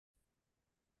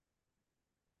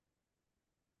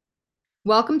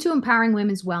Welcome to Empowering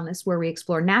Women's Wellness, where we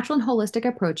explore natural and holistic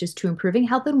approaches to improving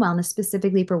health and wellness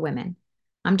specifically for women.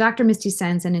 I'm Dr. Misty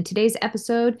Sens, and in today's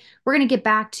episode, we're going to get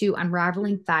back to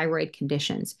unraveling thyroid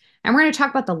conditions. And we're going to talk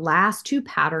about the last two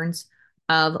patterns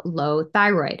of low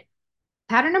thyroid.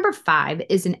 Pattern number 5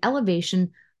 is an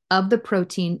elevation of the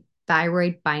protein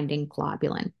thyroid binding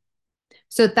globulin.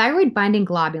 So, thyroid binding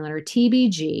globulin, or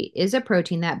TBG, is a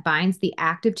protein that binds the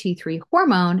active T3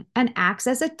 hormone and acts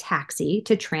as a taxi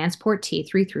to transport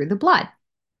T3 through the blood.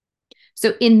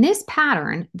 So, in this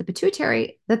pattern, the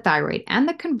pituitary, the thyroid, and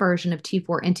the conversion of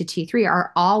T4 into T3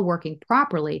 are all working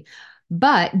properly,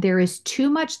 but there is too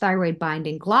much thyroid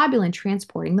binding globulin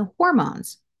transporting the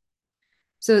hormones.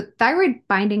 So, thyroid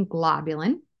binding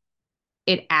globulin,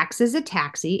 it acts as a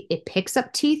taxi, it picks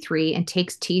up T3 and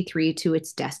takes T3 to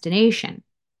its destination.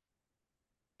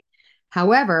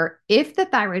 However, if the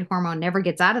thyroid hormone never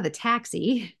gets out of the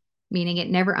taxi, meaning it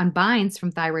never unbinds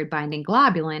from thyroid binding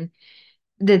globulin,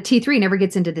 the T3 never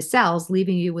gets into the cells,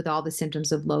 leaving you with all the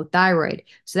symptoms of low thyroid.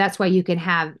 So that's why you can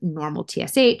have normal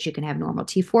TSH, you can have normal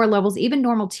T4 levels, even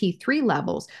normal T3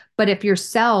 levels. But if your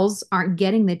cells aren't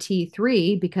getting the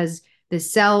T3 because the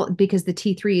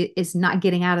T3 is not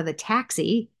getting out of the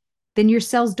taxi, then your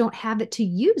cells don't have it to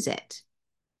use it.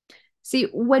 See,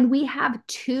 when we have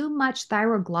too much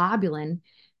thyroglobulin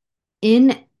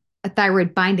in a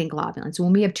thyroid binding globulin, so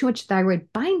when we have too much thyroid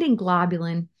binding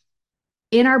globulin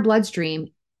in our bloodstream,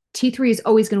 T3 is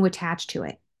always going to attach to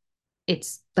it.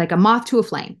 It's like a moth to a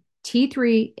flame.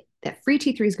 T3, that free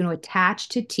T3 is going to attach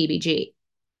to TBG.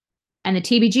 And the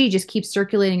TBG just keeps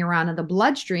circulating around in the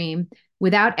bloodstream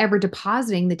without ever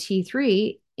depositing the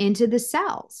T3 into the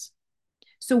cells.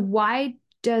 So why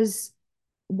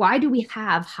do we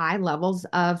have high levels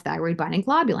of thyroid binding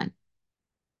globulin?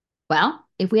 Well,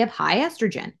 if we have high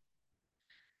estrogen.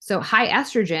 So high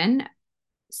estrogen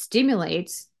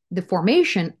stimulates the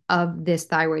formation of this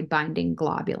thyroid binding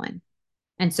globulin.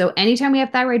 And so anytime we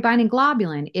have thyroid binding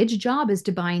globulin, its job is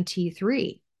to bind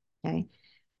T3. Okay.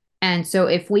 And so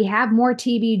if we have more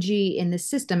TBG in the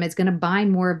system, it's going to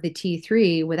bind more of the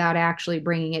T3 without actually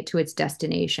bringing it to its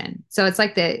destination. So it's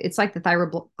like the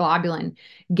thyroid globulin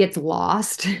gets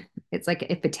lost. It's like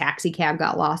if a taxi cab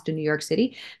got lost in New York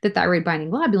City, the thyroid binding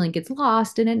globulin gets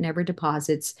lost and it never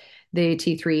deposits the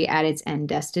T3 at its end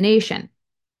destination.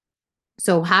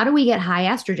 So how do we get high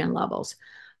estrogen levels?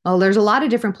 Well, there's a lot of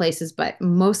different places, but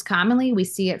most commonly we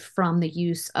see it from the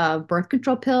use of birth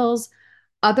control pills,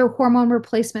 other hormone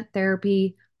replacement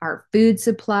therapy, our food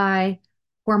supply,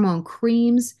 hormone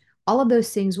creams. All of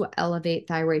those things will elevate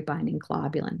thyroid binding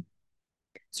globulin.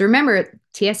 So remember,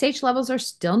 TSH levels are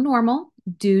still normal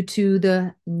due to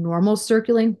the normal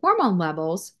circulating hormone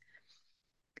levels,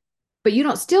 but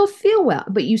you still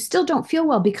don't feel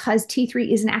well because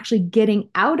T3 isn't actually getting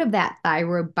out of that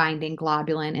thyroid binding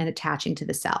globulin and attaching to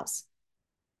the cells.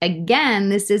 Again,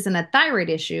 this isn't a thyroid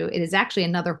issue, it is actually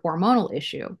another hormonal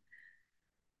issue.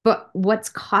 But what's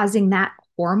causing that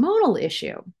hormonal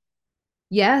issue?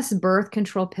 Yes, birth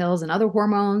control pills and other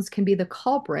hormones can be the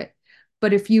culprit.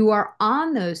 But if you are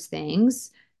on those things,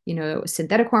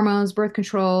 synthetic hormones, birth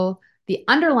control, the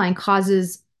underlying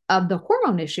causes of the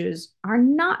hormone issues are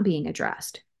not being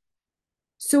addressed.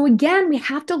 So again, we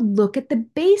have to look at the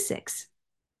basics.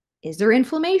 Is there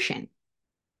inflammation?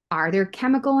 Are there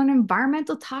chemical and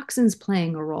environmental toxins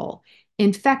playing a role?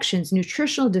 Infections,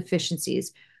 nutritional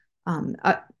deficiencies, um,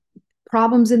 uh,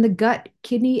 problems in the gut,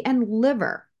 kidney, and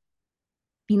liver.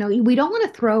 We don't want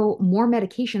to throw more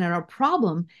medication at a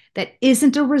problem that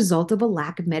isn't a result of a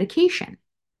lack of medication.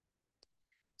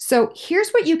 So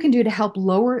here's what you can do to help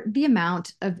lower the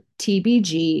amount of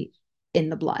TBG in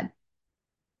the blood.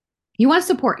 You want to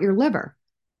support your liver.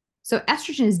 So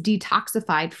estrogen is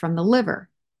detoxified from the liver.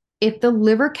 If the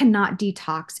liver cannot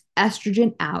detox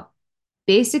estrogen out,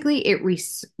 basically it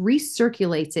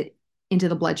recirculates it into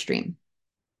the bloodstream.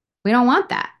 We don't want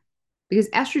that because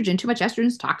too much estrogen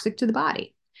is toxic to the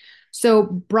body. So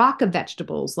BRCA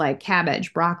vegetables like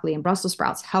cabbage, broccoli, and Brussels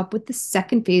sprouts help with the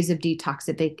second phase of the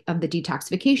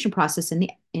detoxification process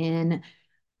in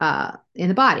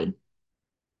the body.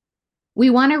 We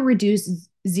want to reduce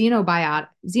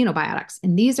xenobiotics,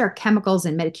 and these are chemicals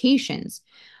and medications.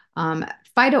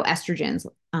 Phytoestrogens,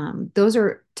 those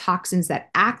are toxins that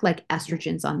act like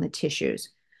estrogens on the tissues.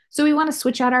 So we want to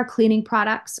switch out our cleaning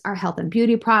products, our health and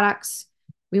beauty products.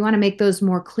 We want to make those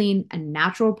more clean and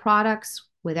natural products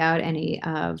without any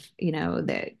of,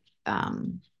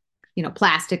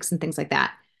 plastics and things like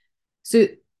that. So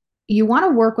you want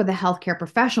to work with a healthcare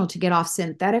professional to get off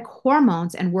synthetic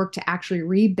hormones and work to actually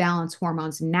rebalance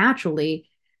hormones naturally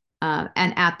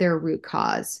and at their root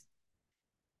cause.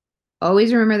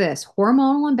 Always remember this: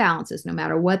 hormonal imbalances, no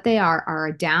matter what they are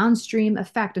a downstream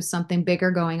effect of something bigger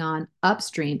going on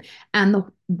upstream. And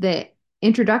the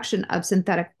introduction of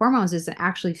synthetic hormones isn't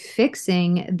actually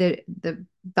fixing the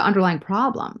underlying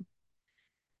problem.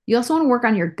 You also want to work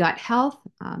on your gut health.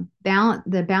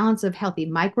 The balance of healthy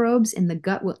microbes in the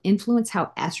gut will influence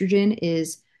how estrogen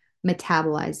is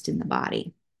metabolized in the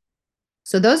body.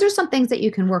 So, those are some things that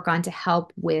you can work on to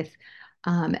help with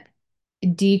um,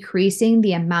 decreasing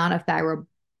the amount of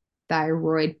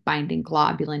thyroid binding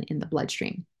globulin in the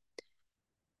bloodstream.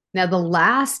 Now, the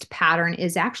last pattern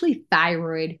is actually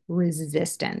thyroid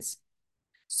resistance.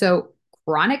 So,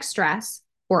 chronic stress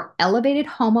or elevated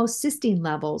homocysteine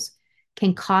levels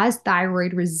can cause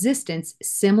thyroid resistance,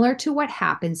 similar to what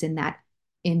happens in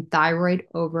thyroid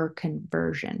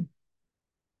overconversion.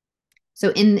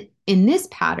 So, in this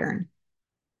pattern,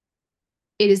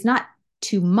 it is not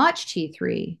too much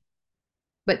T3,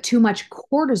 but too much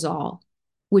cortisol,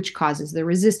 which causes the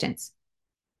resistance.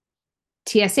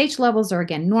 TSH levels are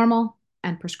again normal,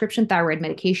 and prescription thyroid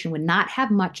medication would not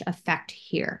have much effect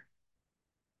here.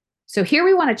 So here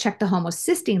we want to check the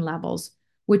homocysteine levels,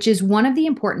 which is one of the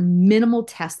important minimal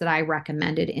tests that I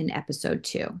recommended in episode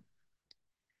 2.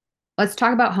 Let's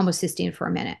talk about homocysteine for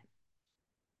a minute.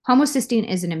 Homocysteine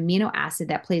is an amino acid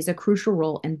that plays a crucial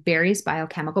role in various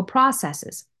biochemical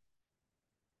processes.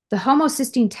 The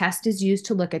homocysteine test is used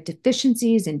to look at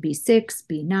deficiencies in B6,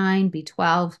 B9,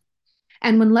 B12.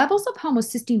 And when levels of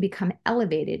homocysteine become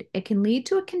elevated, it can lead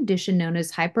to a condition known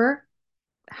as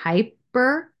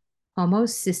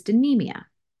hyperhomocystinemia.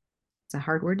 It's a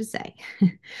hard word to say,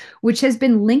 which has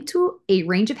been linked to a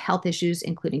range of health issues,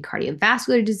 including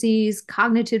cardiovascular disease,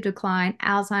 cognitive decline,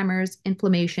 Alzheimer's,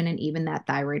 inflammation, and even that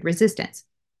thyroid resistance.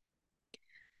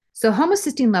 So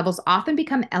homocysteine levels often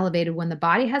become elevated when the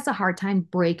body has a hard time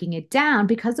breaking it down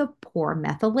because of poor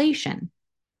methylation.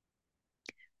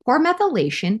 Poor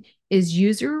methylation is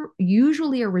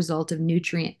usually a result of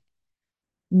nutrient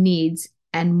needs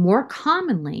and more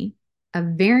commonly a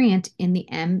variant in the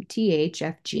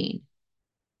MTHF gene,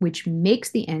 which makes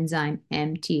the enzyme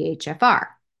MTHFR.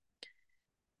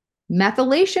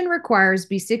 Methylation requires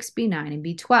B6, B9, and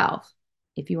B12.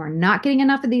 If you are not getting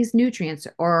enough of these nutrients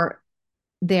or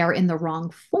they are in the wrong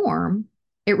form,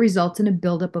 it results in a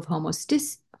buildup of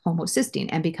homocysteine.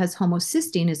 And because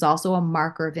homocysteine is also a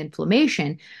marker of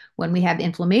inflammation, when we have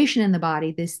inflammation in the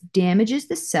body, this damages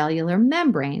the cellular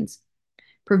membranes,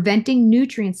 preventing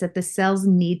nutrients that the cells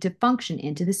need to function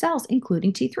into the cells,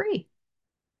 including T3.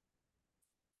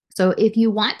 So if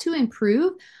you want to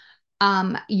improve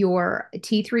your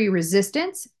T3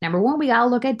 resistance, number one, we got to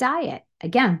look at diet.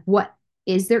 Again, what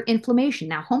is there inflammation?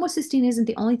 Now, homocysteine isn't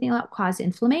the only thing that causes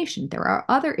inflammation. There are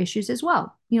other issues as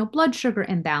well, blood sugar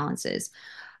imbalances,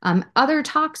 other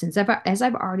toxins, as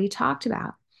I've already talked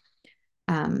about,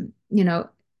 um, you know,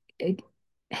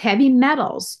 heavy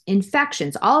metals,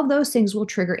 infections, all of those things will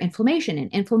trigger inflammation.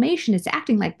 And inflammation is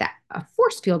acting like a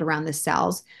force field around the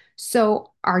cells.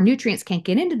 So our nutrients can't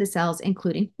get into the cells,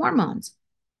 including hormones.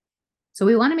 So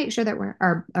we want to make sure that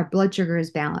our blood sugar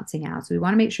is balancing out. So we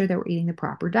want to make sure that we're eating the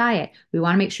proper diet. We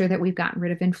want to make sure that we've gotten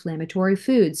rid of inflammatory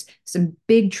foods. Some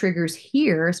big triggers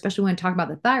here, especially when we talk about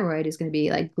the thyroid, is going to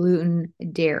be like gluten,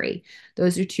 dairy.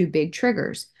 Those are two big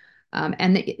triggers.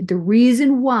 And the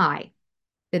reason why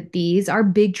that these are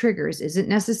big triggers isn't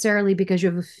necessarily because you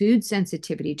have a food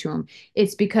sensitivity to them.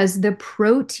 It's because the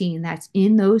protein that's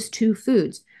in those two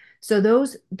foods. So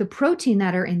the protein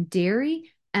that are in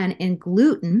dairy and in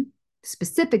gluten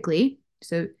specifically,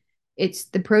 so it's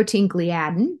the protein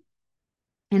gliadin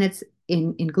and it's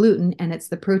in gluten, and it's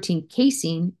the protein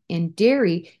casein in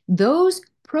dairy. Those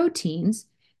proteins,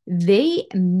 they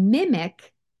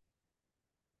mimic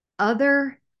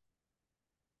other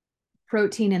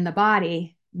protein in the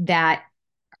body that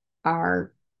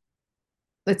are,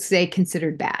 let's say,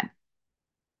 considered bad.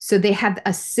 So they have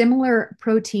a similar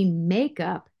protein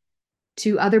makeup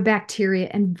to other bacteria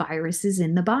and viruses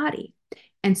in the body.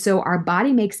 And so our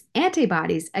body makes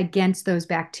antibodies against those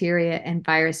bacteria and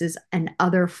viruses and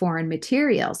other foreign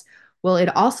materials. Well,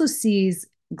 it also sees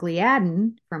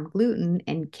gliadin from gluten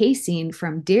and casein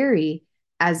from dairy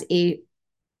as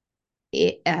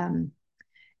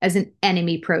as an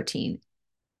enemy protein.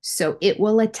 So it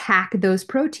will attack those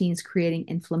proteins, creating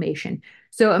inflammation.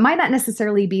 So it might not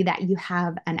necessarily be that you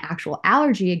have an actual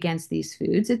allergy against these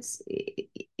foods.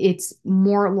 It's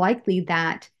more likely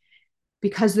that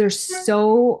because there's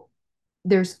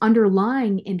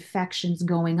underlying infections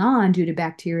going on due to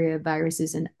bacteria,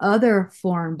 viruses, and other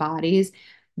foreign bodies,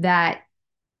 that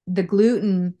the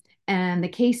gluten and the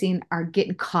casein are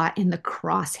getting caught in the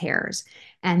crosshairs,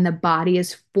 and the body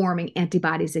is forming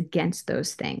antibodies against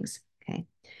those things. Okay.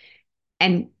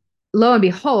 And lo and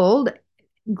behold,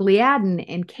 gliadin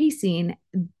and casein,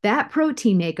 that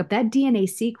protein makeup, that DNA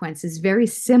sequence is very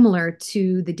similar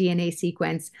to the DNA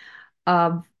sequence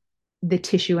of the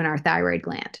tissue in our thyroid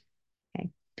gland. Okay.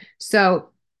 So,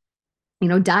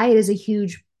 diet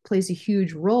plays a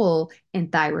huge role in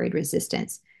thyroid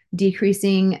resistance.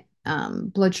 Decreasing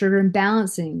blood sugar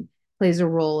imbalancing plays a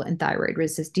role in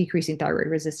decreasing thyroid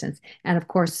resistance, and of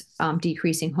course,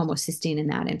 decreasing homocysteine in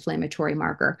that inflammatory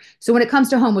marker. So when it comes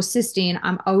to homocysteine,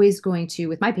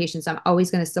 with my patients, I'm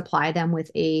always going to supply them with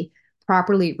a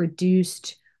properly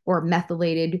reduced or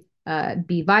methylated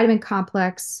B vitamin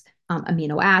complex,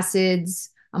 amino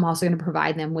acids. I'm also going to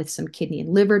provide them with some kidney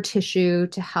and liver tissue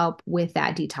to help with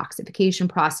that detoxification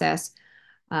process.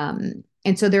 And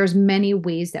so there's many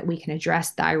ways that we can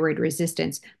address thyroid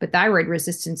resistance, but thyroid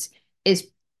resistance is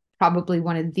probably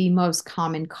one of the most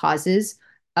common causes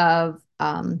of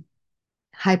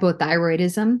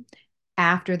hypothyroidism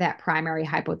after that primary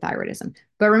hypothyroidism.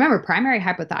 But remember, primary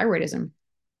hypothyroidism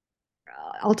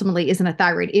ultimately isn't a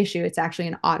thyroid issue. It's actually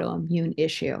an autoimmune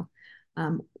issue.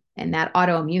 Um, and that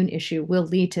autoimmune issue will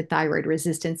lead to thyroid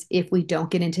resistance if we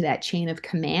don't get into that chain of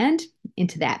command,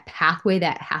 into that pathway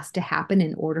that has to happen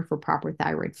in order for proper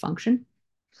thyroid function.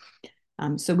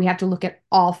 So we have to look at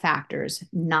all factors,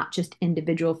 not just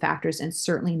individual factors, and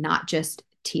certainly not just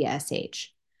TSH.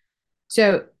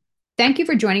 So thank you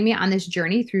for joining me on this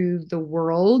journey through the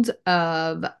world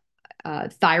of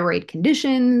thyroid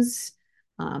conditions.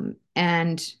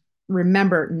 And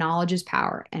remember, knowledge is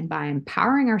power. And by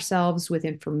empowering ourselves with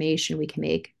information, we can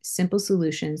make simple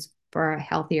solutions for a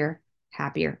healthier,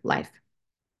 happier life.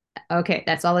 Okay,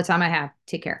 that's all the time I have.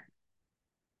 Take care.